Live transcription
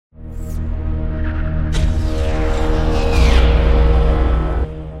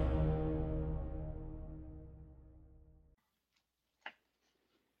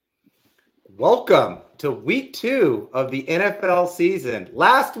Welcome to week 2 of the NFL season.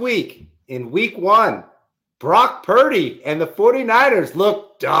 Last week, in week 1, Brock Purdy and the 49ers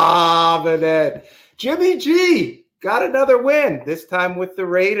looked dominant. Jimmy G got another win, this time with the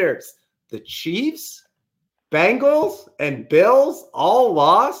Raiders. The Chiefs, Bengals, and Bills all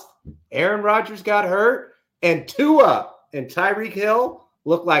lost. Aaron Rodgers got hurt, and Tua and Tyreek Hill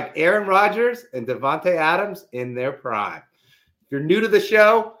look like Aaron Rodgers and Devontae Adams in their prime. If you're new to the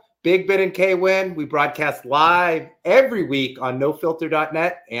show, Big Ben and K-Win, we broadcast live every week on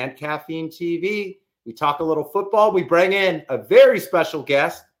nofilter.net and Caffeine TV. We talk a little football. We bring in a very special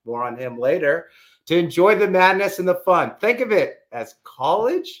guest, more on him later, to enjoy the madness and the fun. Think of it as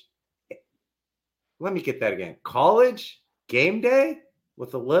college. Let me get that again. College game day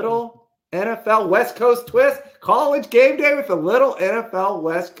with a little NFL West Coast twist. College game day with a little NFL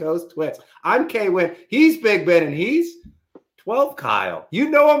West Coast twist. I'm K-Win. He's Big Ben, and he's 12 Kyle.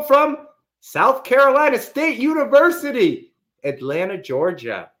 You know him from South Carolina State University, Atlanta,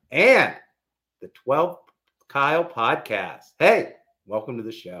 Georgia, and the 12 Kyle podcast. Hey, welcome to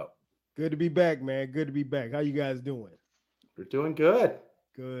the show. Good to be back, man. Good to be back. How you guys doing? We're doing good.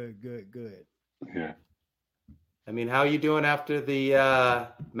 Good. Yeah. I mean, how are you doing after the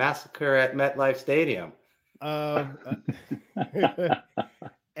massacre at MetLife Stadium?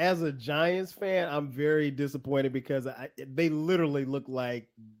 As a Giants fan, I'm very disappointed because they literally look like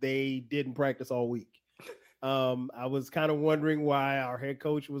they didn't practice all week. I was kind of wondering why our head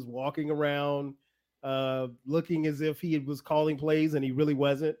coach was walking around looking as if he was calling plays and he really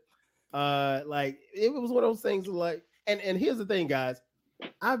wasn't. Like it was one of those things like, and here's the thing, guys.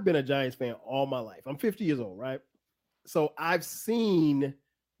 I've been a Giants fan all my life. I'm 50 years old, right? So I've seen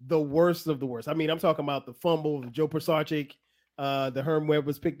the worst of the worst. I mean, I'm talking about the fumble of Joe Pisarcik, the Herm Webb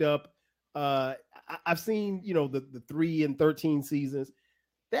was picked up. I've seen, the 3-13 seasons.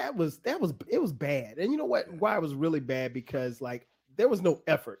 It was bad. And you know what? Why it was really bad? Because like there was no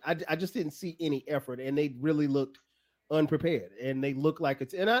effort. I just didn't see any effort, and they really looked unprepared. And they look like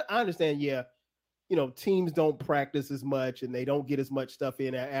it's. And I understand, yeah. Teams don't practice as much and they don't get as much stuff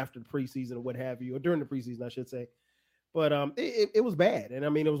in after the preseason or what have you, or during the preseason, I should say. But it was bad. And I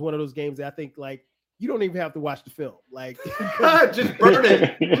mean, it was one of those games that I think like you don't even have to watch the film. Like just burn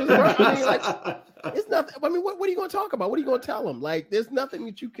it. I mean, like, it's nothing. I mean, what are you going to talk about? What are you going to tell them? Like, there's nothing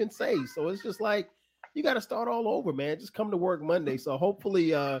that you can say. So it's just like you got to start all over, man. Just come to work Monday. So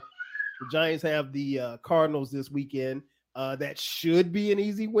hopefully the Giants have the Cardinals this weekend. That should be an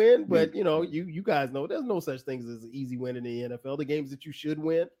easy win, but you guys know there's no such things as an easy win in the NFL. The games that you should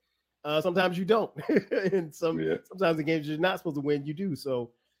win, sometimes you don't, and sometimes the games you're not supposed to win, you do. So,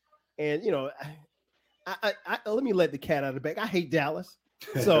 and I let me let the cat out of the bag. I hate Dallas,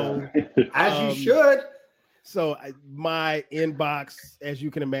 so as you should. So my inbox, as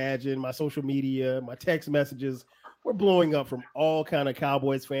you can imagine, my social media, my text messages were blowing up from all kind of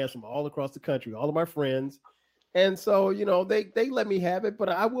Cowboys fans from all across the country, all of my friends. And so, they let me have it, but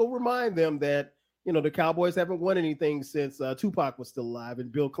I will remind them that, the Cowboys haven't won anything since Tupac was still alive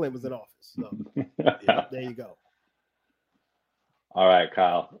and Bill Clinton was in office. So there you go. All right,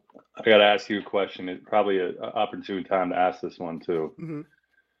 Kyle, I got to ask you a question. It's probably an opportune time to ask this one too. Mm-hmm.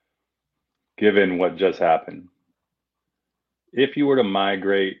 Given what just happened, if you were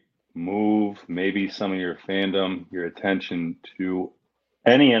to move maybe some of your fandom, your attention to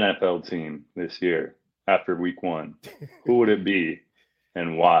any NFL team this year, after week 1, who would it be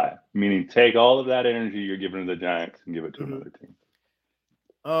and why? Meaning take all of that energy you're giving to the Giants and give it to another team.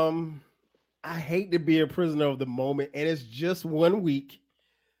 I hate to be a prisoner of the moment, and it's just 1 week,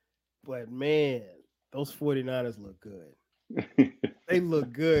 but man, those 49ers look good. They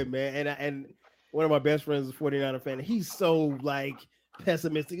look good, man. And one of my best friends is a 49er fan. He's so like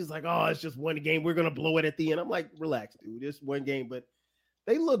pessimistic. He's like, oh, it's just one game. We're going to blow it at the end. I'm like, relax, dude. It's one game, but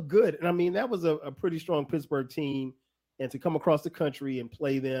they look good. And I mean, that was a pretty strong Pittsburgh team. And to come across the country and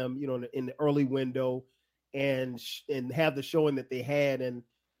play them, in the early window and have the showing that they had. And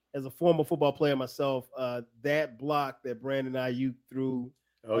as a former football player myself, that block that Brandon Ayuk threw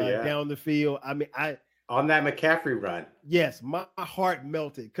down the field. I mean, on that McCaffrey run. Yes, my heart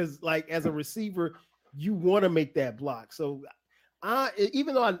melted because like as a receiver, you want to make that block. So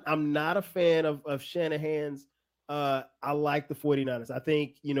even though I'm not a fan of Shanahan's, I like the 49ers. I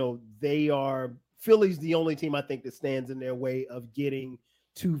think, Philly's the only team I think that stands in their way of getting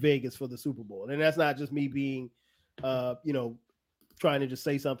to Vegas for the Super Bowl. And that's not just me being, trying to just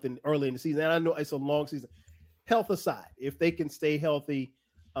say something early in the season. And I know it's a long season. Health aside, if they can stay healthy,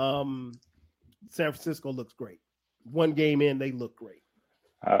 San Francisco looks great. One game in, they look great.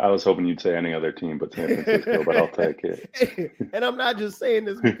 I was hoping you'd say any other team but San Francisco, but I'll take it. And I'm not just saying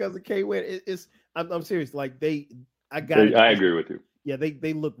this because of K-Win. I'm serious. Like I agree with you. Yeah,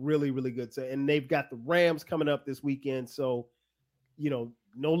 they look really, really good. So, and they've got the Rams coming up this weekend. So, no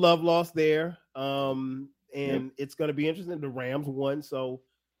love lost there. It's going to be interesting. The Rams won. So,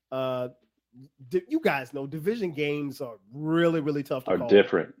 you guys know division games are really, really tough to call.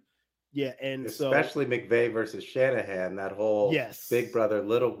 Different. Yeah, and especially McVay versus Shanahan, that whole big brother,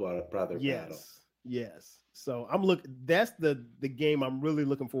 little brother battle. Yes. So that's the game I'm really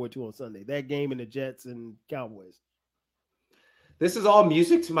looking forward to on Sunday. That game in the Jets and Cowboys. This is all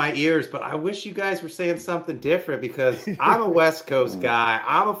music to my ears, but I wish you guys were saying something different because I'm a West Coast guy.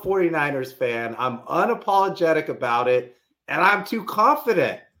 I'm a 49ers fan. I'm unapologetic about it, and I'm too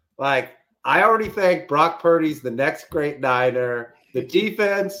confident. Like, I already think Brock Purdy's the next great Niner. The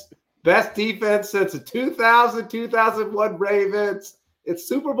defense, best defense since the 2000-2001 Ravens. It's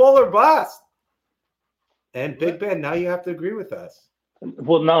Super Bowl or bust. And Big Ben, now you have to agree with us.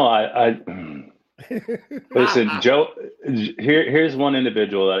 Well, no, I listen, Joe. Here's one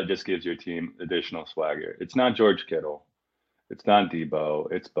individual that just gives your team additional swagger. It's not George Kittle, it's not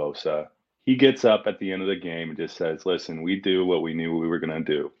Debo, it's Bosa. He gets up at the end of the game and just says, "Listen, we do what we knew we were going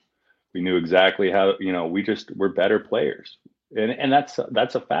to do. We knew exactly how. We're better players, and that's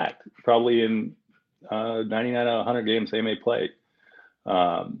a fact. Probably in 99 out of 100 games they may play,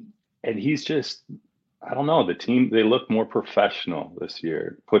 and he's just." I don't know. The team, they look more professional this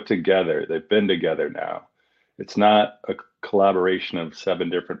year, put together. They've been together now. It's not a collaboration of 7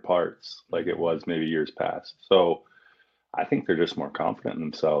 different parts like it was maybe years past. So I think they're just more confident in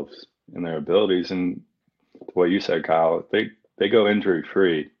themselves and their abilities. And what you said, Kyle, they go injury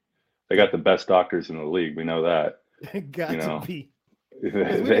free. They got the best doctors in the league. We know that. To be.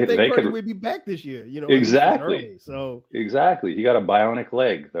 They could be back this year, Exactly. Early, so exactly, he got a bionic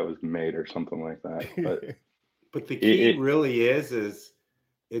leg that was made or something like that. But the key really is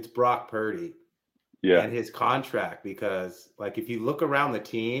it's Brock Purdy, and his contract, because like if you look around the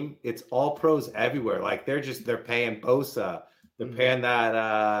team, it's all pros everywhere. Like they're paying Bosa, they're paying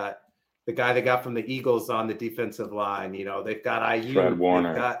that the guy they got from the Eagles on the defensive line. They've got IU, Fred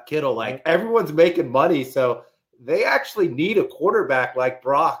Warner, they've got Kittle. Like everyone's making money, so. They actually need a quarterback like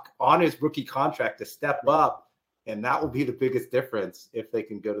Brock on his rookie contract to step up, and that will be the biggest difference if they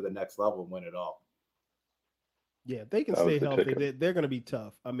can go to the next level and win it all. Yeah, they can stay healthy. They're going to be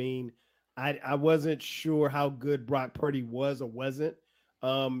tough. I mean, I wasn't sure how good Brock Purdy was or wasn't.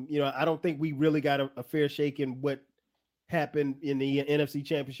 I don't think we really got a fair shake in what happened in the NFC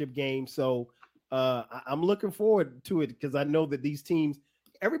Championship game. So I'm looking forward to it because I know that these teams –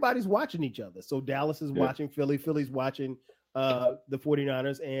 everybody's watching each other. So Dallas is watching Philly. Philly's watching the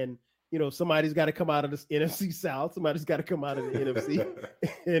 49ers. And, somebody's got to come out of this NFC South. Somebody's got to come out of the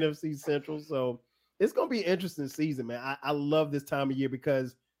NFC Central. So it's going to be an interesting season, man. I love this time of year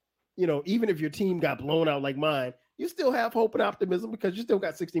because, even if your team got blown out like mine, you still have hope and optimism because you still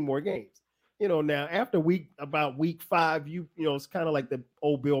got 16 more games. Now after week 5, it's kind of like the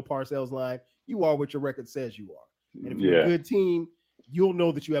old Bill Parcells line. You are what your record says you are. And if you're a good team, you'll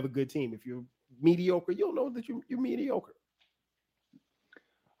know that you have a good team. If you're mediocre, you'll know that you're mediocre.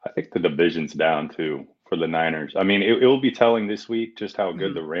 I think the division's down too for the Niners. I mean, it will be telling this week just how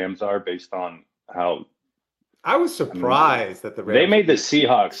good the Rams are based on how. I was surprised that the Rams. They made the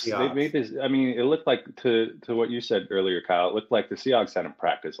Seahawks. They made this. I mean, it looked like to what you said earlier, Kyle. It looked like the Seahawks hadn't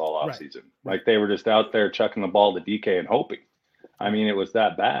practiced all offseason. Right. Like they were just out there chucking the ball to DK and hoping. I mean, it was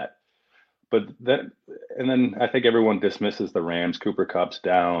that bad. But then I think everyone dismisses the Rams. Cooper Kupp's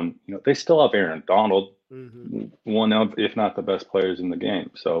down. They still have Aaron Donald, one of, if not the best players in the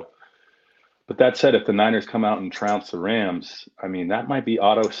game. So, but that said, if the Niners come out and trounce the Rams, I mean, that might be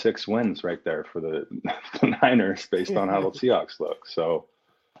auto 6 wins right there for the Niners based on how the Seahawks look. So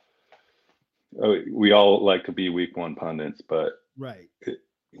we all like to be week 1 pundits, but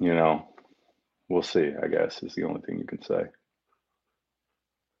we'll see, I guess, is the only thing you can say.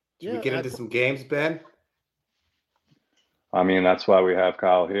 Should we get into some games, Ben? I mean, that's why we have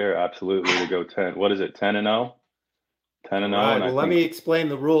Kyle here. Absolutely, to go 10. What is it, 10-0? 10-0. Right, well, let me explain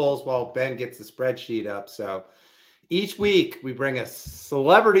the rules while Ben gets the spreadsheet up. So each week we bring a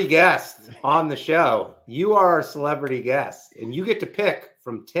celebrity guest on the show. You are our celebrity guest, and you get to pick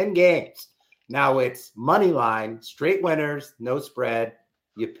from 10 games. Now it's money line, straight winners, no spread.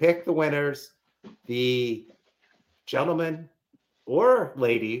 You pick the winners. The gentleman or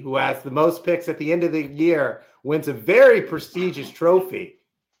lady who has the most picks at the end of the year wins a very prestigious trophy.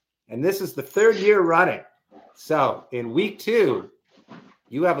 And this is the 3rd year running. So in week 2,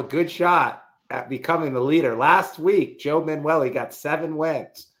 you have a good shot at becoming the leader. Last week, Joe Manuel got 7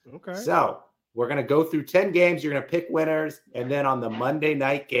 wins. Okay. So we're going to go through 10 games. You're going to pick winners. And then on the Monday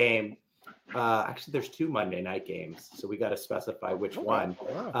night game, actually, there's 2 Monday night games. So we got to specify which one.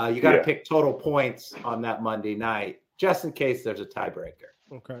 Wow. You got to pick total points on that Monday night, just in case there's a tiebreaker.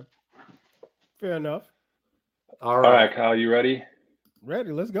 Okay. Fair enough. All right. All right, Kyle, you ready?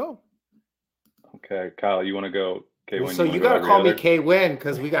 Ready. Let's go. Okay, Kyle, you want to go? K-Win, So you got to call me K-Win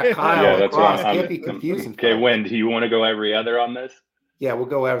because we got Kyle Yeah, that's across. what Can't be confusing. K-Win, do you want to go every other on this? Yeah, we'll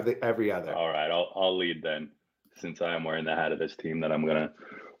go every other. All right, I'll lead then, since I am wearing the hat of this team that I'm gonna,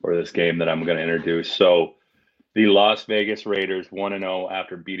 or this game that I'm gonna introduce. So, the Las Vegas Raiders 1-0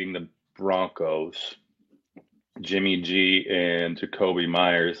 after beating the Broncos. Jimmy G and Jacoby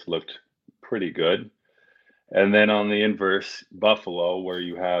Myers looked pretty good, and then on the inverse, Buffalo, where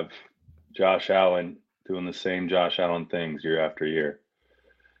you have Josh Allen doing the same Josh Allen things year after year.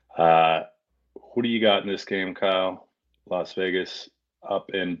 Who do you got in this game, Kyle? Las Vegas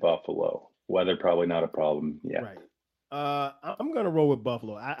up in Buffalo. Weather probably not a problem. Yeah. Right. I'm going to roll with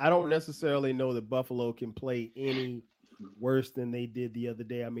Buffalo. I don't necessarily know that Buffalo can play any worse than they did the other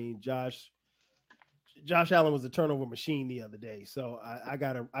day. I mean, Josh Allen was a turnover machine the other day, so I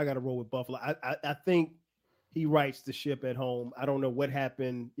gotta roll with Buffalo. I think he rights the ship at home. I don't know what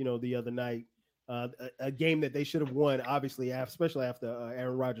happened, the other night. A game that they should have won, obviously, especially after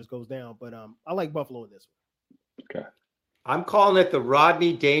Aaron Rodgers goes down. But I like Buffalo in this one. Okay. I'm calling it the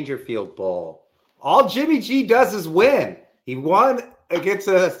Rodney Dangerfield Bowl. All Jimmy G does is win. He won against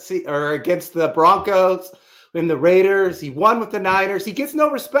the Broncos and the Raiders. He won with the Niners. He gets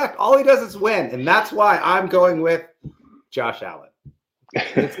no respect. All he does is win, and that's why I'm going with Josh Allen.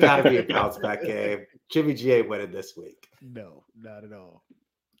 It's got to be a bounce back game. Jimmy G ain't winning this week. No, not at all.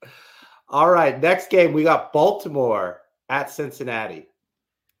 All right, next game we got Baltimore at Cincinnati.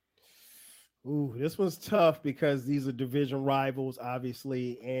 Ooh, this one's tough because these are division rivals,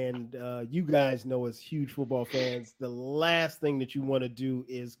 obviously, and you guys know as huge football fans, the last thing that you want to do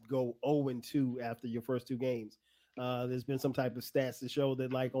is go 0-2 after your first 2 games. There's been some type of stats to show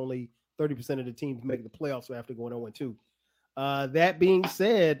that like only 30% of the teams make the playoffs after going 0-2. That being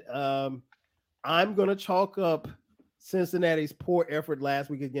said, I'm going to chalk up Cincinnati's poor effort last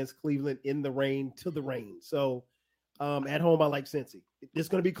week against Cleveland in the rain to the rain. So at home, I like Cincy. It's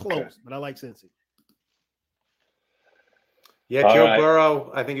going to be close, but I like Cincy. Yeah, Joe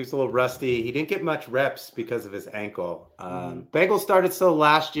Burrow, I think he was a little rusty. He didn't get much reps because of his ankle. Bengals started slow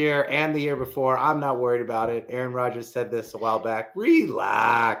last year and the year before. I'm not worried about it. Aaron Rodgers said this a while back.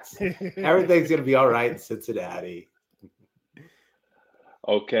 Relax. Everything's going to be all right in Cincinnati.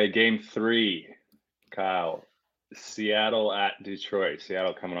 Okay, game 3, Kyle. Seattle at Detroit.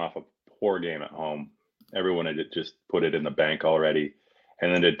 Seattle coming off a poor game at home. Everyone had just put it in the bank already.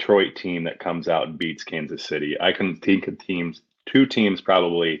 And then the Detroit team that comes out and beats Kansas City. I can think of 2 teams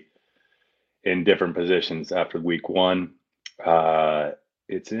probably in different positions after week 1.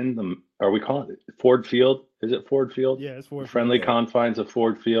 It's in the, are we calling it Ford Field? Is it Ford Field? Yeah, it's Ford Field. Friendly confines of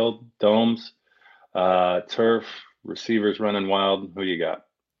Ford Field, domes, turf, receivers running wild. Who you got?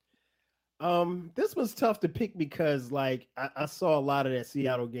 This was tough to pick because like I saw a lot of that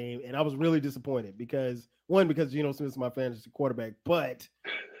Seattle game and I was really disappointed because Geno Smith's my fantasy quarterback, but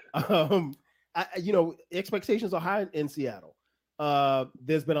expectations are high in Seattle.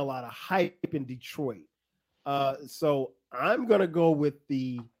 There's been a lot of hype in Detroit. So I'm gonna go with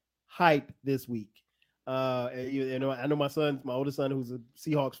the hype this week. I know my oldest son, who's a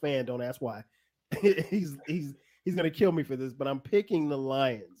Seahawks fan. Don't ask why. he's gonna kill me for this, but I'm picking the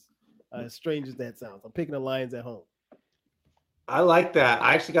Lions. As strange as that sounds, I'm picking the Lions at home. I like that.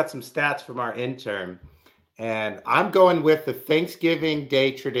 I actually got some stats from our intern, and I'm going with the Thanksgiving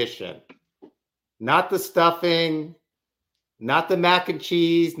Day tradition. Not the stuffing, not the mac and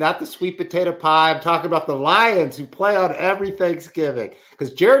cheese, not the sweet potato pie. I'm talking about the Lions who play on every Thanksgiving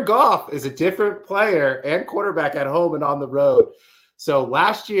because Jared Goff is a different player and quarterback at home and on the road. So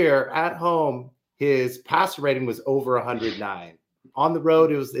last year at home, his passer rating was over 109. On the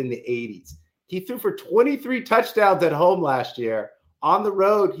road, it was in the 80s. He threw for 23 touchdowns at home last year. On the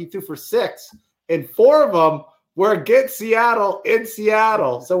road, he threw for 6, and 4 of them were against Seattle in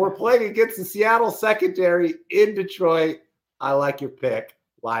Seattle. So we're playing against the Seattle secondary in Detroit. I like your pick.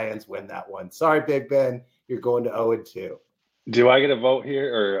 Lions win that one. Sorry, Big Ben. You're going to 0-2. Do I get a vote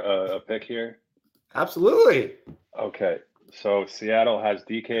here or a pick here? Absolutely. Okay. So Seattle has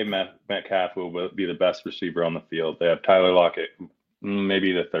DK Metcalf, who will be the best receiver on the field. They have Tyler Lockett,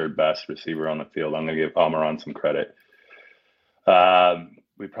 maybe the 3rd best receiver on the field. I'm going to give Almiron some credit.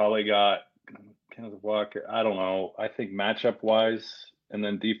 We probably got Kenneth Walker. I don't know. I think matchup-wise and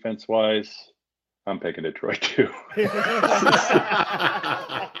then defense-wise, I'm picking Detroit too.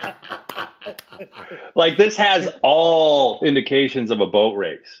 Like, this has all indications of a boat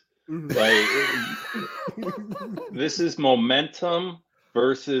race. Like, this is momentum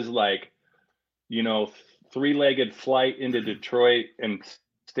versus, like, you know, three-legged flight into Detroit and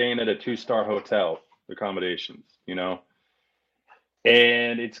staying at a 2-star hotel accommodations, you know.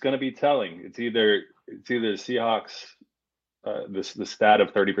 And it's going to be telling. It's either the Seahawks, the stat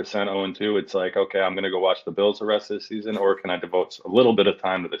of 30% 0-2. It's like, okay, I'm going to go watch the Bills the rest of the season, or can I devote a little bit of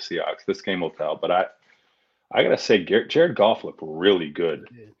time to the Seahawks? This game will tell. But I got to say, Jared Goff looked really good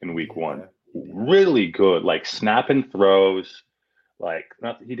in week 1. Really good, like snapping throws. Like,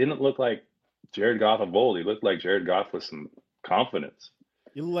 he didn't look like Jared Goff of old. He looked like Jared Goff with some confidence.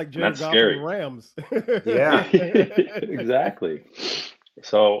 You look like Jared Goff scary. from the Rams. Yeah, exactly.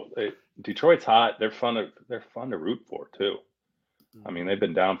 So Detroit's hot. They're fun to root for too. I mean, they've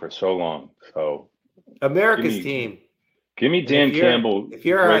been down for so long. So America's team. Give me Dan Campbell. If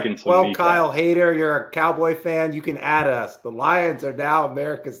you're a Kyle Hader, you're a Cowboy fan, you can add us. The Lions are now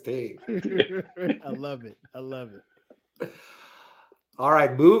America's team. I love it. All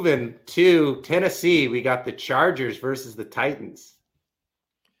right, moving to Tennessee, we got the Chargers versus the Titans.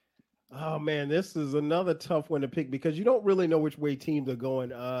 Oh man, this is another tough one to pick because you don't really know which way teams are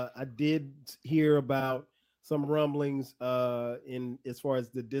going. I did hear about some rumblings in as far as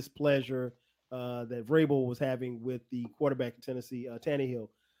the displeasure that Vrabel was having with the quarterback in Tennessee, Tannehill.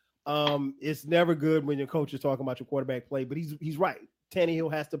 It's never good when your coach is talking about your quarterback play, but he's right.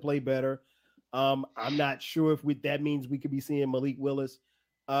 Tannehill has to play better. I'm not sure if that means we could be seeing Malik Willis.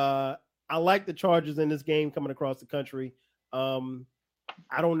 I like the Chargers in this game coming across the country.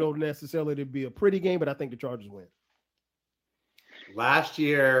 I don't know necessarily to be a pretty game, but I think the Chargers win. Last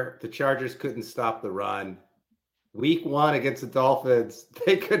year, the Chargers couldn't stop the run. Week 1 against the Dolphins,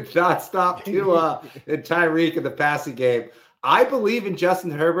 they could not stop Tua and Tyreek in the passing game. I believe in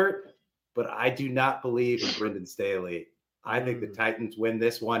Justin Herbert, but I do not believe in Brendan Staley. I think the Titans win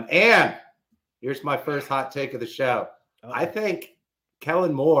this one. And here's my first hot take of the show. Uh-oh. I think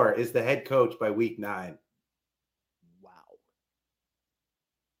Kellen Moore is the head coach by week 9.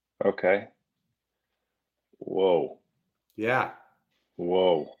 Okay. Whoa. Yeah.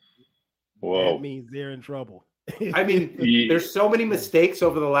 Whoa. That means they're in trouble. I mean, there's so many mistakes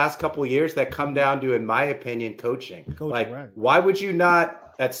over the last couple of years that come down to, in my opinion, coaching. Like, right. Why would you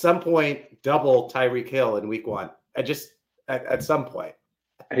not at some point double Tyreek Hill in week 1? At some point.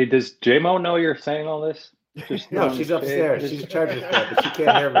 Hey, does J-Mo know you're saying all this? No, she's upstairs. She's a Chargers fan, but she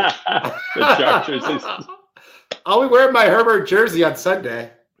can't hear me. The Chargers is... I'll be wearing my Herbert jersey on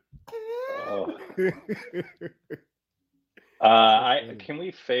Sunday. Can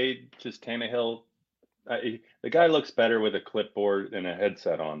we fade just Tannehill? The guy looks better with a clipboard and a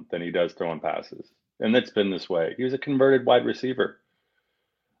headset on than he does throwing passes, and it's been this way. He was a converted wide receiver.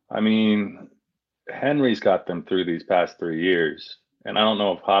 I mean, Henry's got them through these past 3 years, and I don't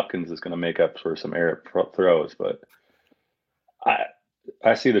know if Hopkins is going to make up for some error throws, but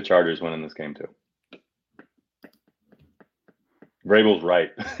I see the Chargers winning this game too. Vrabel's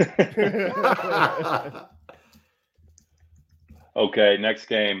right. Okay, next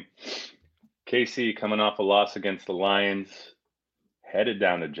game. KC coming off a loss against the Lions, headed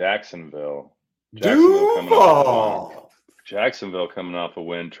down to Jacksonville. Jacksonville coming off a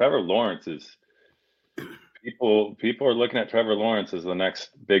win. Trevor Lawrence is people are looking at Trevor Lawrence as the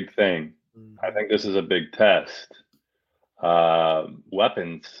next big thing. I think this is a big test.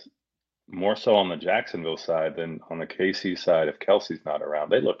 Weapons. More so on the Jacksonville side than on the KC side. If Kelsey's not around,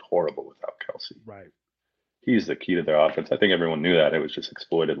 they looked horrible without Kelsey. Right. He's the key to their offense. I think everyone knew that. It was just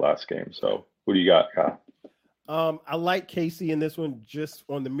exploited last game. So who do you got, Kyle? I like KC in this one just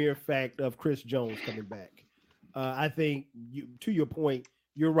on the mere fact of Chris Jones coming back. I think, to your point,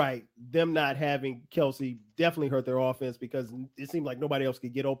 you're right. Them not having Kelsey definitely hurt their offense because it seemed like nobody else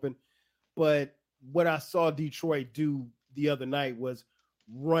could get open. But what I saw Detroit do the other night was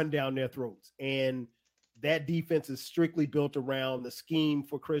run down their throats. And that defense is strictly built around the scheme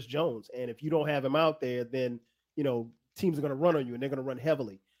for Chris Jones. And if you don't have him out there, then, teams are going to run on you and they're going to run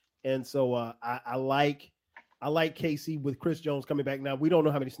heavily. And so I like KC with Chris Jones coming back. Now, we don't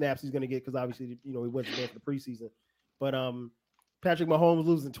know how many snaps he's going to get because obviously, he wasn't there for the preseason. But Patrick Mahomes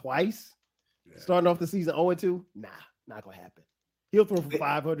losing twice, starting off the season 0-2, not going to happen. He'll throw for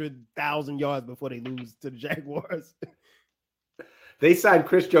 500,000 yards before they lose to the Jaguars. They signed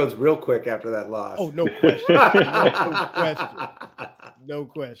Chris Jones real quick after that loss. Oh, no question. No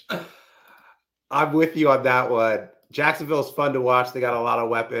question. I'm with you on that one. Jacksonville's fun to watch. They got a lot of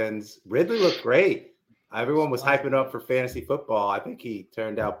weapons. Ridley looked great. Everyone was hyping up for fantasy football. I think he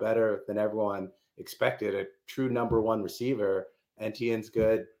turned out better than everyone expected. A true number one receiver. Etienne's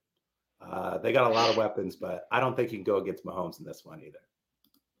good. They got a lot of weapons, but I don't think you can go against Mahomes in this one either.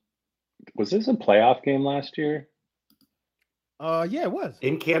 Was this a playoff game last year? Yeah, it was.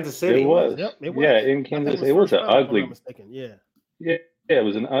 In Kansas City. It was. Yep, it was. Yeah, in Kansas. It was an ugly. Yeah. Yeah, it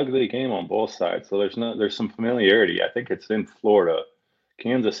was an ugly game on both sides. So there's some familiarity. I think it's in Florida.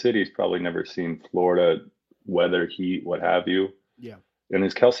 Kansas City's probably never seen Florida weather, heat, what have you. Yeah. And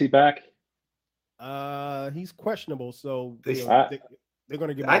is Kelsey back? He's questionable, so they're going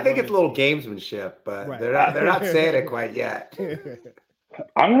to give. I think it's a little gamesmanship, but right. they're not saying it quite yet.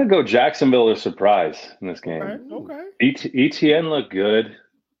 I'm going to go Jacksonville as a surprise in this game. Okay. ETN looked good.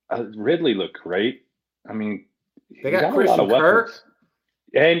 Ridley looked great. I mean, they got Christian Kirk.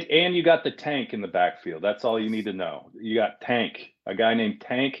 And you got the tank in the backfield. That's all you need to know. You got Tank, a guy named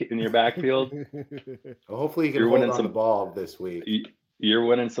Tank in your backfield. Well, hopefully you can hold on the ball this week. You're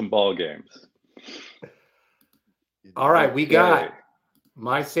winning some ball games. All right, we got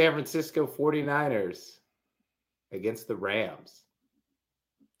my San Francisco 49ers against the Rams.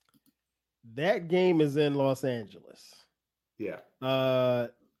 That game is in Los Angeles. Yeah.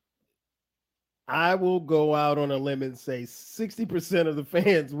 I will go out on a limb and say 60% of the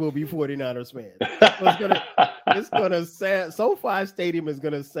fans will be 49ers fans. It's gonna sound, SoFi Stadium is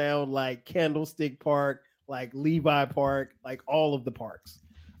gonna sound like Candlestick Park, like Levi Park, like all of the parks.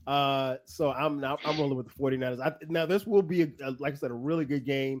 So I'm rolling with the 49ers. Now this will be like I said, a really good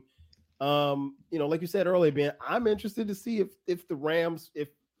game. Like you said earlier, Ben, I'm interested to see if the Rams,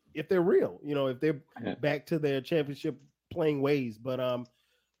 if they're real, if they're back to their championship playing ways. But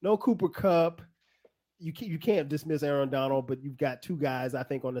no Cooper Kupp. You can't dismiss Aaron Donald, but you've got two guys I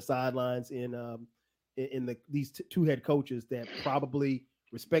think on the sidelines in these two head coaches that probably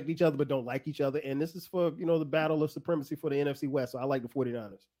respect each other but don't like each other. And this is for the battle of supremacy for the NFC West. So I like the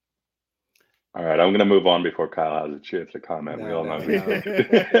 49ers. All right, I'm going to move on before Kyle has a chance to comment. We all know.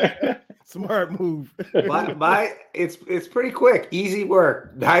 Smart move. It's pretty quick, easy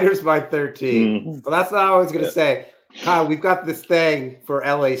work. Niners by 13. Mm-hmm. So that's not what I was going to say. Kyle, we've got this thing for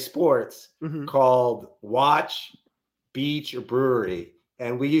LA sports called Watch, Beach, or Brewery.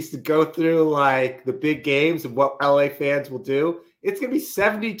 And we used to go through like the big games and what LA fans will do. It's going to be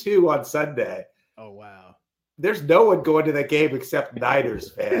 72 on Sunday. Oh, wow. There's no one going to that game except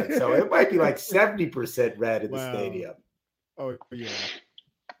Niners fans. So it might be like 70% red in the stadium. Oh, yeah.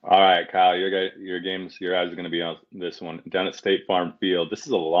 All right, Kyle, your eyes are going to be on this one down at State Farm Field. This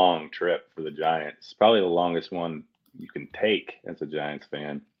is a long trip for the Giants. Probably the longest one you can take as a Giants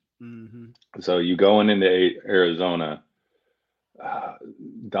fan. Mm-hmm. So you going into Arizona,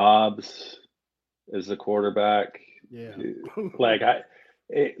 Dobbs is the quarterback. Yeah.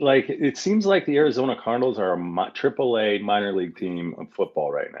 It seems like the Arizona Cardinals are a AAA minor league team of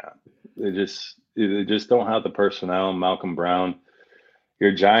football right now. They just don't have the personnel. Malcolm Brown.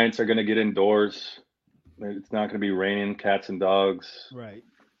 Your Giants are going to get indoors. It's not going to be raining cats and dogs. Right.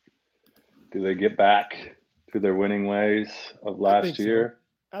 Do they get back to their winning ways of last year?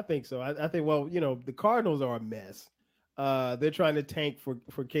 I think so. I think, the Cardinals are a mess. They're trying to tank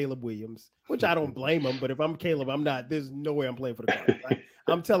for Caleb Williams, which I don't blame them. But if I'm Caleb, there's no way I'm playing for the Cardinals.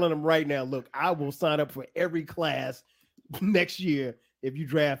 I'm telling them right now, look, I will sign up for every class next year if you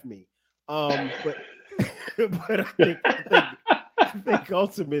draft me. But I think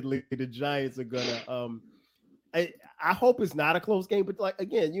ultimately the Giants are gonna. I hope it's not a close game, but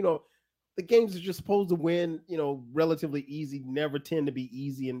the games that you're supposed to win, relatively easy, never tend to be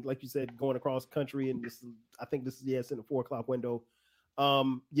easy. And like you said, going across country, and I think this is in the 4:00 window.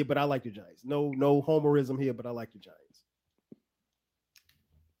 But I like the Giants. No homerism here, but I like the Giants.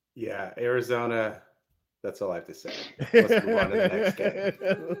 Yeah, Arizona. That's all I have to say. Let's move on to the next game.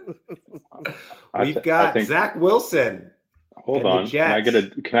 We've got Zach Wilson. Hold on. Can I get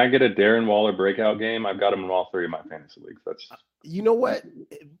a Darren Waller breakout game? I've got him in all three of my fantasy leagues. That's you know what?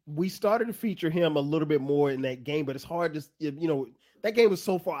 We started to feature him a little bit more in that game, but it's hard to that game was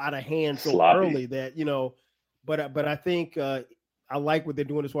so far out of hand so sloppy. Early that but I think I like what they're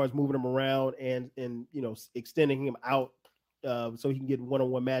doing as far as moving him around and extending him out so he can get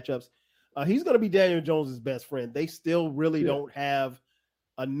one-on-one matchups. He's going to be Daniel Jones's best friend. They still really don't have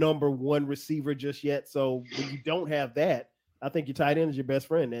a number one receiver just yet. So when you don't have that, I think your tight end is your best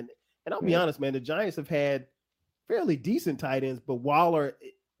friend. And I'll be honest, man, the Giants have had fairly decent tight ends, but Waller,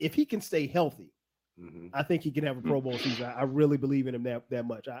 if he can stay healthy, I think he can have a Pro Bowl season. I really believe in him that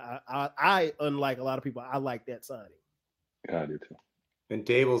much. I unlike a lot of people, I like that signing. Yeah, I do too. And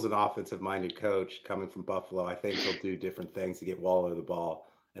Dable's an offensive-minded coach coming from Buffalo. I think he'll do different things to get Waller the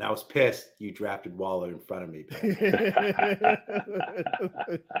ball. And I was pissed you drafted Waller in front of me.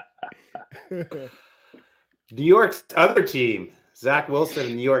 New York's other team, Zach Wilson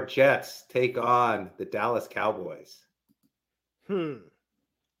and New York Jets, take on the Dallas Cowboys. I'm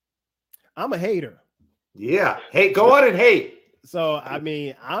a hater. Yeah. Hey, go on and hate. So, I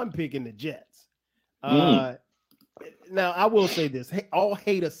mean, I'm picking the Jets. Now, I will say this. All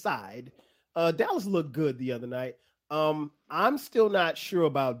hate aside, Dallas looked good the other night. I'm still not sure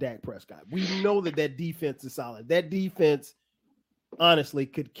about Dak Prescott. We know that defense is solid. That defense, honestly,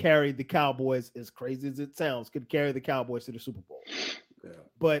 could carry the Cowboys, as crazy as it sounds, could carry the Cowboys to the Super Bowl. Yeah.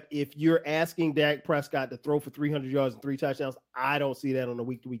 But if you're asking Dak Prescott to throw for 300 yards and 3 touchdowns, I don't see that on a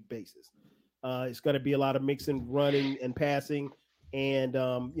week-to-week basis. It's going to be a lot of mixing, running, and passing, and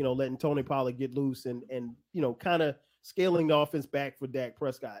letting Tony Pollard get loose and kind of scaling the offense back for Dak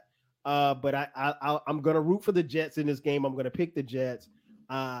Prescott. But I'm going to root for the Jets in this game. I'm going to pick the Jets.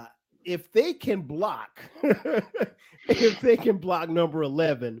 If they can block, number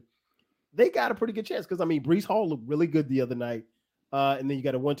 11, they got a pretty good chance. Because I mean, Breece Hall looked really good the other night, and then you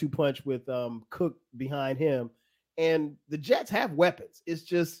got a 1-2 punch with Cook behind him, and the Jets have weapons. It's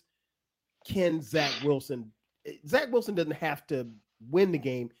just, can Zach Wilson? Zach Wilson doesn't have to win the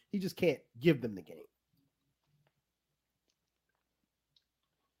game; he just can't give them the game.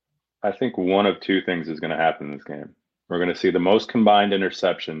 I think one of two things is going to happen in this game. We're going to see the most combined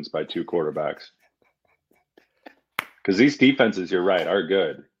interceptions by 2 quarterbacks. Because these defenses, you're right, are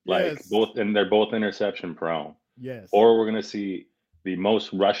good. Like both, and they're both interception prone. Yes. Or we're going to see the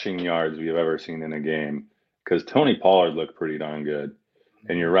most rushing yards we've ever seen in a game. Because Tony Pollard looked pretty darn good.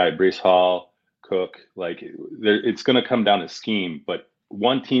 And you're right, Breece Hall, Cook, it's going to come down to scheme. But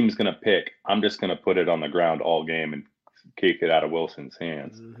one team's going to pick. I'm just going to put it on the ground all game and kick it out of Wilson's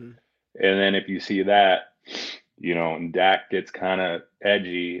hands. Mm-hmm. And then if you see that, and Dak gets kind of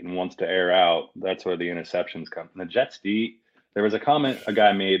edgy and wants to air out, that's where the interceptions come. And the Jets D, there was a comment a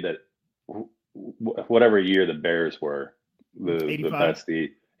guy made that whatever year the Bears were, the best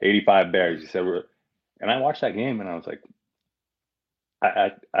D, 85 Bears, he said, and I watched that game and I was like,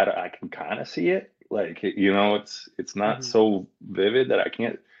 I can kind of see it. Like, it's not so vivid that I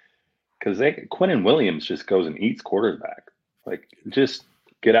can't, because Quinnen Williams just goes and eats quarterback. Like, just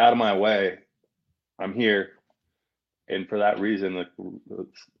get out of my way. I'm here. And for that reason, the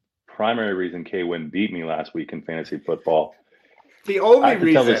primary reason K-Win beat me last week in fantasy football. The only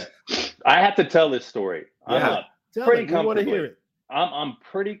reason. I have to tell this story. Yeah. I'm pretty comfortably. I'm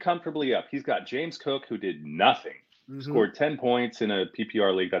pretty comfortably up. He's got James Cook, who did nothing. Scored 10 points in a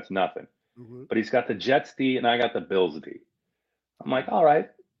PPR league. That's nothing. But he's got the Jets D, and I got the Bills D. I'm like, all right.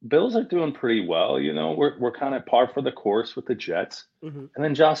 Bills are doing pretty well. We're kind of par for the course with the Jets. And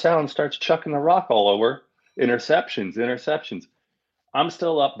then Josh Allen starts chucking the rock all over. Interceptions. I'm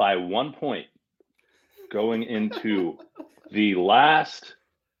still up by 1 point going into the last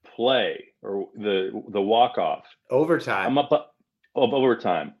play or the walk-off. Overtime. I'm up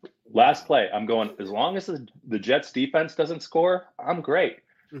overtime. Last play. I'm going, as long as the Jets defense doesn't score, I'm great.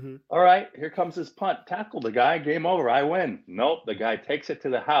 All right, here comes his punt. Tackle the guy. Game over. I win. Nope. The guy takes it to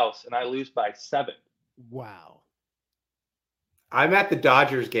the house, and I lose by 7. Wow. I'm at the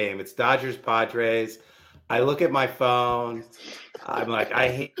Dodgers game. It's Dodgers-Padres. I look at my phone. I'm like,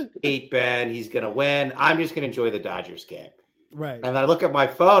 I hate Ben. He's going to win. I'm just going to enjoy the Dodgers game. Right. And I look at my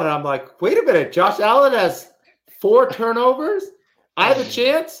phone, and I'm like, wait a minute. Josh Allen has 4 turnovers? I have a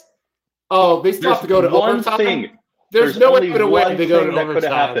chance? Oh, they still have to go to overtime? There's no way to win to go to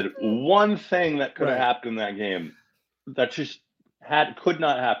overtime. One thing that could have happened in that game that just could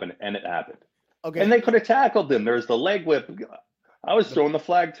not happen, and it happened. Okay. And they could have tackled him. There's the leg whip. I was throwing the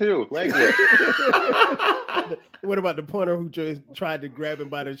flag too. Leg whip. What about the punter who just tried to grab him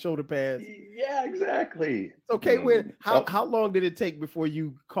by the shoulder pads? Yeah, exactly. Okay, how long did it take before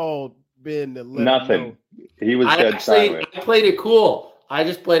you called Ben to let Nothing. him know? He was dead silent. I played it cool. I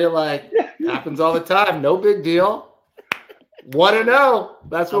just played it like happens all the time. No big deal. 1-0.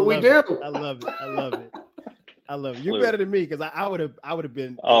 That's what we do. I love it. You're better than me because I would have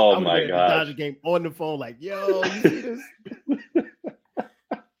been. Oh my god! Dodger game on the phone like, yo, you see this?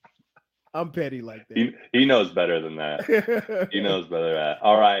 I'm petty like that. He knows better than that. He knows better than that.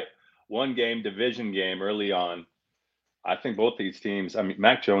 All right, one game, division game early on. I think both these teams. I mean,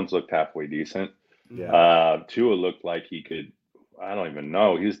 Mac Jones looked halfway decent. Yeah. Tua looked like he could. I don't even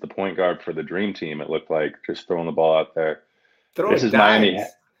know. He's the point guard for the dream team. It looked like just throwing the ball out there. This is Miami.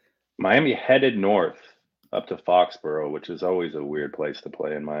 Miami headed north up to Foxborough, which is always a weird place to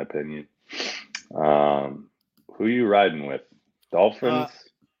play, in my opinion. Who you riding with? Dolphins?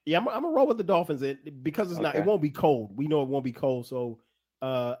 Yeah, I'm gonna roll with the Dolphins because it's not. It won't be cold. We know it won't be cold, so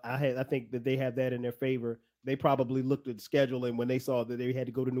I think that they have that in their favor. They probably looked at the schedule, and when they saw that they had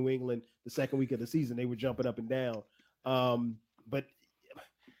to go to New England the second week of the season, they were jumping up and down. But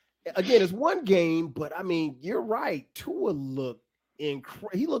again, it's one game, but I mean, you're right. Tua looked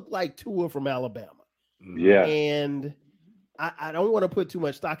he looked like Tua from Alabama. Yeah. And I don't want to put too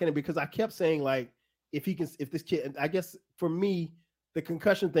much stock in it because I kept saying, like, if this kid, I guess for me, the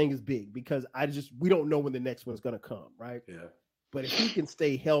concussion thing is big because we don't know when the next one's going to come, right? Yeah. But if he can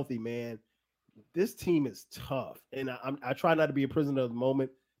stay healthy, man, this team is tough. And I try not to be a prisoner of the moment,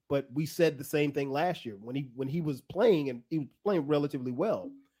 but we said the same thing last year when he was playing, and he was playing relatively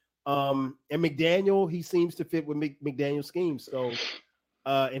well. And McDaniel, he seems to fit with McDaniel's scheme. So,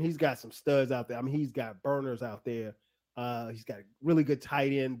 and he's got some studs out there. I mean, he's got burners out there. He's got a really good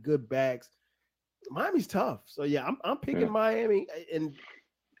tight end, good backs. Miami's tough. So yeah, I'm picking Miami. And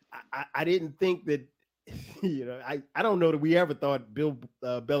I didn't think that, I don't know that we ever thought Bill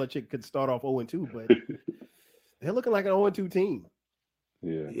Belichick could start off 0-2, but they're looking like an 0-2 team.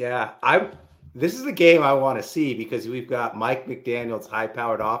 Yeah. This is the game I want to see because we've got Mike McDaniel's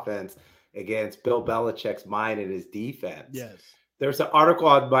high-powered offense against Bill Belichick's mind and his defense. Yes. There's an article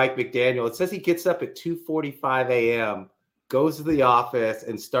on Mike McDaniel. It says he gets up at 2:45 a.m., goes to the office,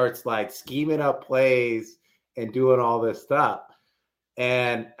 and starts like scheming up plays and doing all this stuff.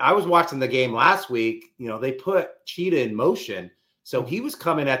 And I was watching the game last week. They put Cheetah in motion. So he was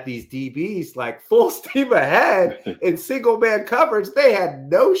coming at these DBs like full steam ahead in single man coverage. They had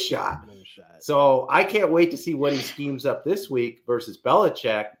no shot. So I can't wait to see what he schemes up this week versus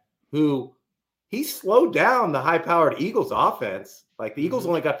Belichick, who he slowed down the high-powered Eagles offense. Like the Eagles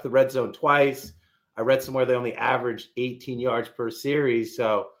only got to the red zone twice. I read somewhere they only averaged 18 yards per series.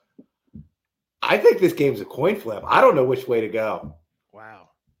 So I think this game's a coin flip. I don't know which way to go. Wow.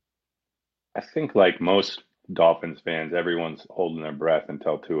 I think like most Dolphins fans, everyone's holding their breath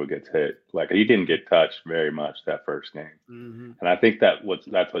until Tua gets hit. Like he didn't get touched very much that first game. Mm-hmm. And I think that's what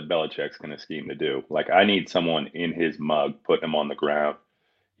Belichick's going to scheme to do. Like I need someone in his mug, putting him on the ground,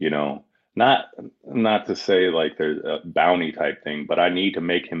 not to say like there's a bounty type thing, but I need to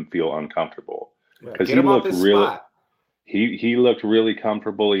make him feel uncomfortable because he looked really, he looked really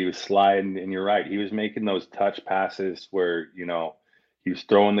comfortable. He was sliding, and you're right. He was making those touch passes where, he was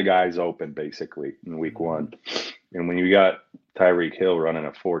throwing the guys open basically in week one. And when you got Tyreek Hill running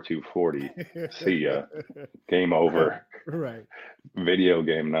a 4.2 40, see ya. Game over. Right. Video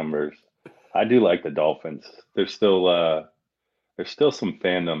game numbers. I do like the Dolphins. There's still some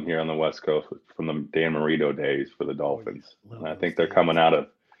fandom here on the West Coast from the Dan Marino days for the Dolphins. And I think they're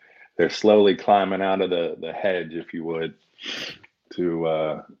slowly climbing out of the hedge, if you would,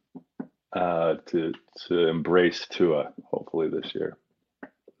 to embrace Tua hopefully this year.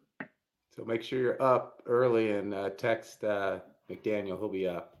 So make sure you're up early and text McDaniel. He'll be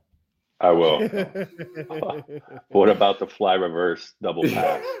up. I will. What about the fly reverse double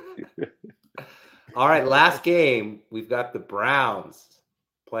pass? All right, last game. We've got the Browns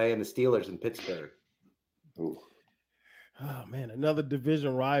playing the Steelers in Pittsburgh. Ooh. Oh man, another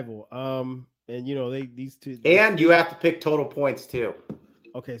division rival. And these two. And you have to pick total points too.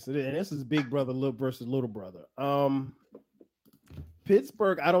 Okay, so this is big brother versus little brother.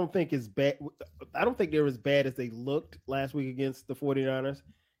 Pittsburgh, I don't think is bad. I don't think they're as bad as they looked last week against the 49ers.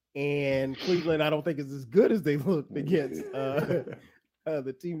 And Cleveland, I don't think is as good as they looked against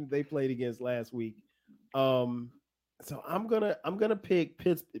the team they played against last week. So I'm gonna pick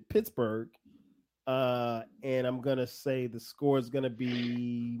Pittsburgh, and I'm gonna say the score is gonna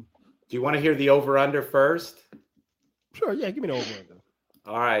be. Do you want to hear the over/under first? Sure, yeah, give me the over/under.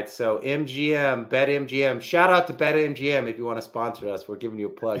 All right, so MGM, BetMGM. Shout out to BetMGM if you want to sponsor us. We're giving you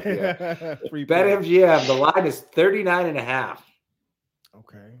a plug here. BetMGM, the line is 39.5.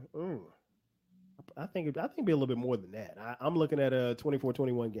 Okay. Ooh. I think it'd be a little bit more than that. I'm looking at a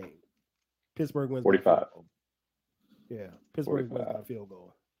 24-21 game. Pittsburgh wins 45. Yeah, Pittsburgh wins by field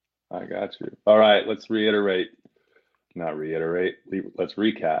goal. I got you. All right, let's recap.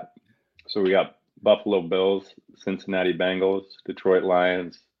 So we got Buffalo Bills, Cincinnati Bengals, Detroit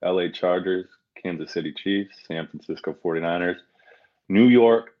Lions, LA Chargers, Kansas City Chiefs, San Francisco 49ers, New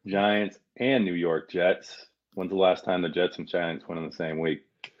York Giants, and New York Jets. When's the last time the Jets and Giants went in the same week?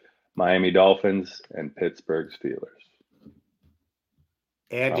 Miami Dolphins and Pittsburgh Steelers.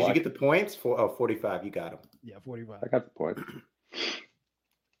 And did you get the points? 45. You got them. Yeah, 45. I got the points.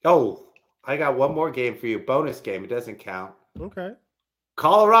 Oh, I got one more game for you. Bonus game. It doesn't count. Okay.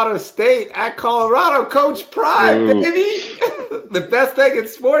 Colorado State at Colorado. Coach Prime, baby. The best thing in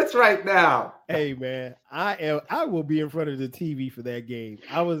sports right now. Hey, man. I will be in front of the TV for that game.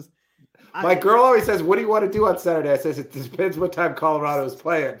 I was My girl always says, "What do you want to do on Saturday?" I says, "It depends what time Colorado is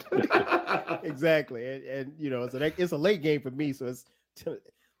playing." Exactly, and it's a late game for me. So it's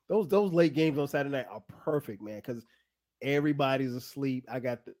those late games on Saturday night are perfect, man, because everybody's asleep. I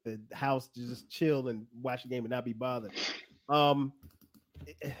got the house to just chill and watch the game and not be bothered. And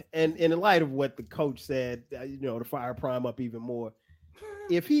in light of what the coach said, to fire Prime up even more,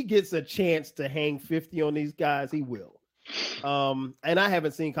 if he gets a chance to hang 50 on these guys, he will. And I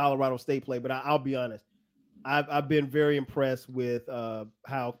haven't seen Colorado State play, but I'll be honest. I've been very impressed with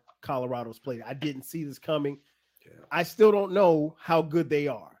how Colorado's played. I didn't see this coming. Yeah. I still don't know how good they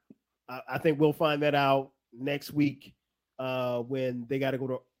are. I think we'll find that out next week when they got to go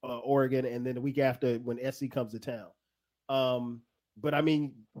to Oregon, and then the week after when SC comes to town. But I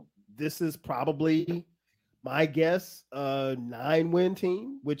mean, this is probably my guess, 9-win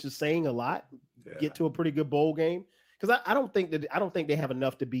team, which is saying a lot. Yeah. Get to a pretty good bowl game, because I don't think they have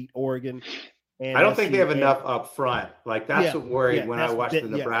enough to beat Oregon. And I don't think they have enough up front. Like that's what worried when I watched the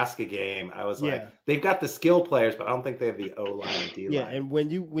Nebraska game. I was like, they've got the skill players, but I don't think they have the O-line and D-line. Yeah, and when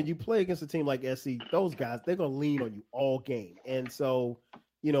you play against a team like SC, those guys, they're gonna lean on you all game. And so,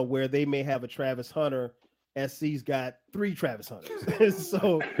 where they may have a Travis Hunter, SC's got 3 Travis Hunters.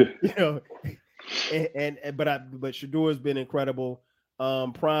 So, but Shadour's been incredible.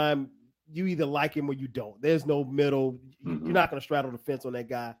 Prime, you either like him or you don't. There's no middle. You're not gonna straddle the fence on that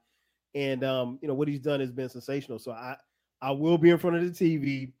guy. And what he's done has been sensational. So I will be in front of the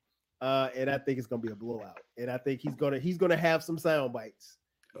TV, and I think it's gonna be a blowout. And I think he's gonna have some sound bites.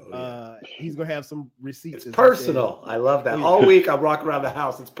 Oh, yeah. He's gonna have some receipts. It's personal. I love that. All week I walk around the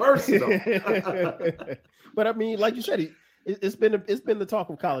house. It's personal. But I mean, like you said, it's been the talk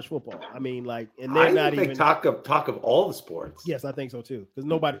of college football. I mean, and they're not even talk of all the sports. Yes, I think so too. Because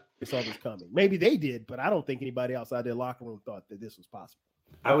nobody saw this coming. Maybe they did, but I don't think anybody outside their locker room thought that this was possible.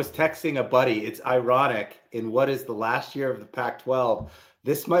 I was texting a buddy. It's ironic. In what is the last year of the Pac-12,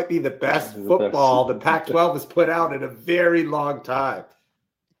 this might be the best football the Pac-12 has put out in a very long time.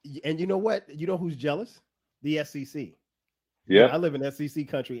 And you know what? You know who's jealous? The SEC. Yeah. I live in SEC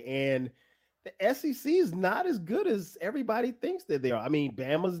country, and the SEC is not as good as everybody thinks that they are. I mean,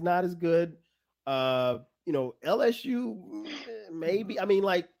 Bama's not as good. LSU maybe. I mean,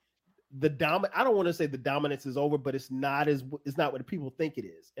 I don't want to say the dominance is over, but it's not what people think it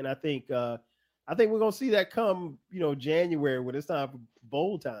is. And I think we're gonna see that come, January when it's time for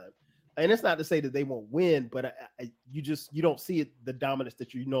bowl time. And it's not to say that they won't win, but you don't see it, the dominance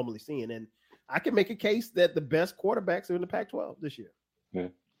that you're normally seeing. And I can make a case that the best quarterbacks are in the Pac-12 this year. Yeah.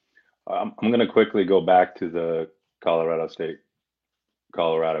 I'm going to quickly go back to the Colorado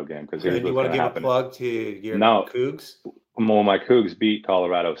game, because here's you want to give a plug to your Cougs? Well, my Cougs beat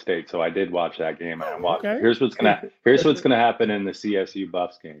Colorado State, so I did watch that game. And I watched. Okay. Here's what's gonna happen in the CSU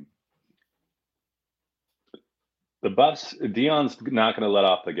Buffs game. The Buffs, Deion's not going to let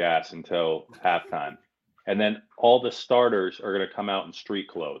off the gas until halftime, and then all the starters are going to come out in street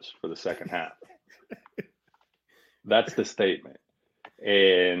clothes for the second half. That's the statement,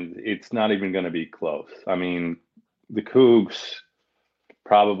 and it's not even going to be close. I mean, the Cougs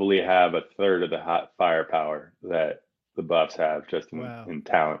probably have a third of the hot firepower that the Buffs have just in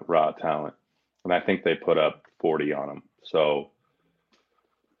talent, raw talent. And I think they put up 40 on them. So,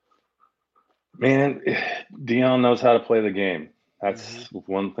 man, Deion knows how to play the game. That's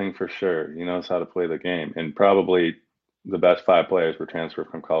one thing for sure. He knows how to play the game. And probably the best 5 players were transferred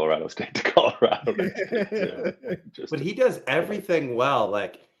from Colorado State to Colorado. But he does everything well.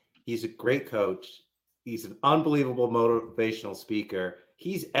 He's a great coach. He's an unbelievable motivational speaker.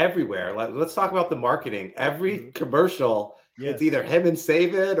 He's everywhere. Let's talk about the marketing. Every commercial, it's either him and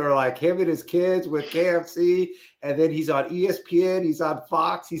Saban or him and his kids with KFC. And then he's on ESPN. He's on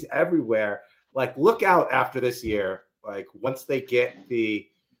Fox. He's everywhere. Look out after this year. Once they get the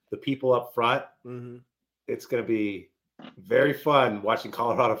people up front, it's going to be very fun watching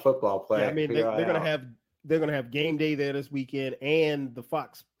Colorado football play. Yeah, I mean, they're gonna have game day there this weekend, and the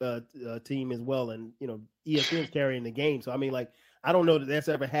Fox team as well, and ESPN's carrying the game. So I mean, I don't know that that's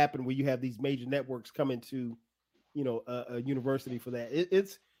ever happened where you have these major networks coming to, a university for that.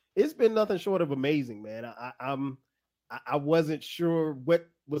 It's been nothing short of amazing, man. I wasn't sure what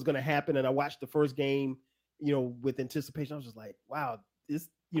was going to happen, and I watched the first game, with anticipation. I was just like, wow, this,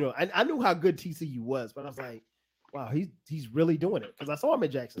 I knew how good TCU was, but I was like, wow, he's really doing it, because I saw him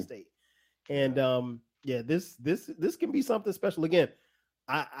at Jackson State, and this can be something special. Again,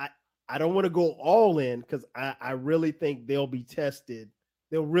 I don't want to go all in, because I really think they'll be tested.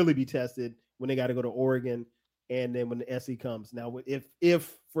 They'll really be tested when they got to go to Oregon, and then when the SC comes. Now,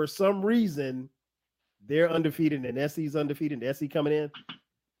 if for some reason they're undefeated and SC's undefeated and SC coming in,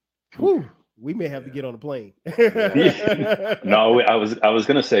 Whew, we may have to get on a plane. No, I was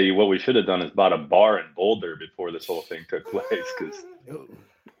gonna say what we should have done is bought a bar in Boulder before this whole thing took place. Because,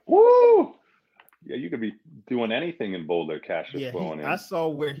 woo, yeah, you could be doing anything in Boulder. Cash is flowing in. I saw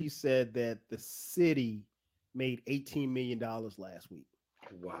where he said that the city made $18 million last week.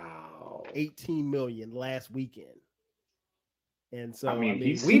 Wow, $18 million last weekend. And so we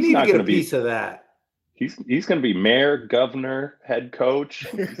need to get a piece of that. He's going to be mayor, governor, head coach.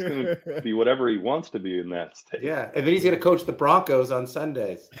 He's going to be whatever he wants to be in that state. Yeah, and then he's going to coach the Broncos on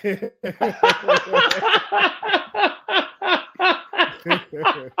Sundays.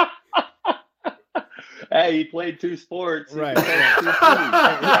 Hey, he played two sports. Right.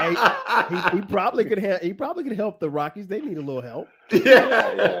 He probably could help the Rockies. They need a little help.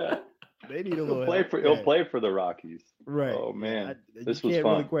 Yeah. They need a little help. He'll play for the Rockies. Right. Oh man, this was fun. Can't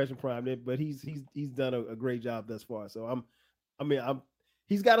really question Prime, but he's done a great job thus far. So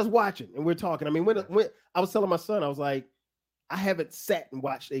he's got us watching and we're talking. I mean, when I was telling my son, I was like, I haven't sat and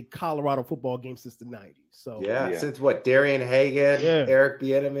watched a Colorado football game since the 90s. So since what? Darian Hagan, Eric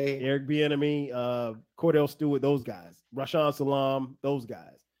Bieniemy, Cordell Stewart, those guys, Rashawn Salam, those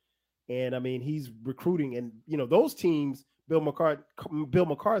guys. And I mean, he's recruiting, and those teams. Bill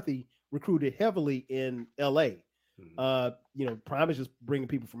McCarthy recruited heavily in LA. Prime is just bringing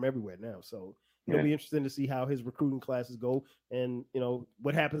people from everywhere now. So it'll be interesting to see how his recruiting classes go, and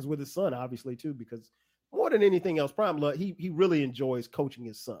what happens with his son, obviously too, because more than anything else, Prime he really enjoys coaching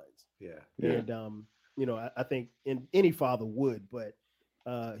his sons. And I think any father would, but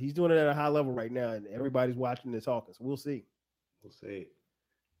he's doing it at a high level right now, and everybody's watching and talking. So we'll see.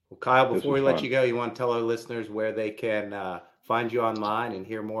 Well, Kyle, before we let you go, you want to tell our listeners where they can find you online and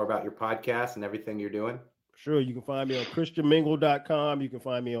hear more about your podcast and everything you're doing? Sure. You can find me on christianmingle.com. You can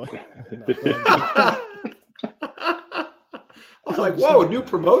find me on. I was like, whoa, new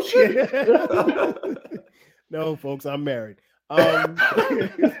promotion? No, folks, I'm married.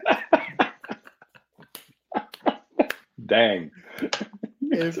 Dang.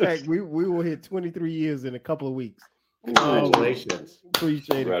 In fact, we will hit 23 years in a couple of weeks. Congratulations.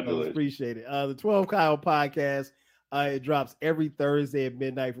 Appreciate it. The 12 Kyle podcast, it drops every Thursday at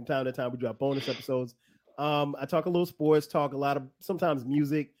midnight. From time to time, we drop bonus episodes. I talk a little sports, talk a lot of sometimes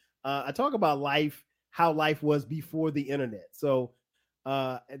music. I talk about life, how life was before the internet. So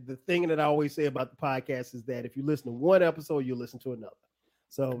the thing that I always say about the podcast is that if you listen to one episode, you'll listen to another.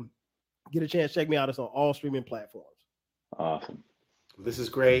 So get a chance, check me out. It's on all streaming platforms. Awesome. This is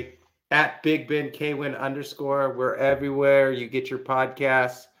great. At Big Ben Kwin _. We're everywhere. You get your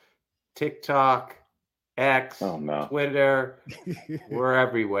podcasts, TikTok, X, Twitter. We're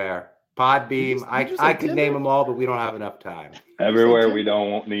everywhere. Podbeam. I could name them all, but we don't have enough time. Everywhere we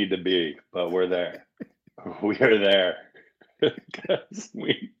don't need to be, but we're there. We are there because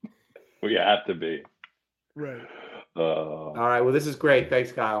we have to be. Right. All right. Well, this is great.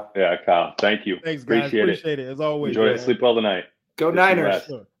 Thanks, Kyle. Yeah, Kyle. Thank you. Thanks, guys. Appreciate it as always. Enjoy it. Sleep well tonight. Go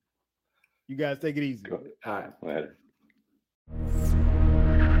Niners. You guys take it easy. All right. Later.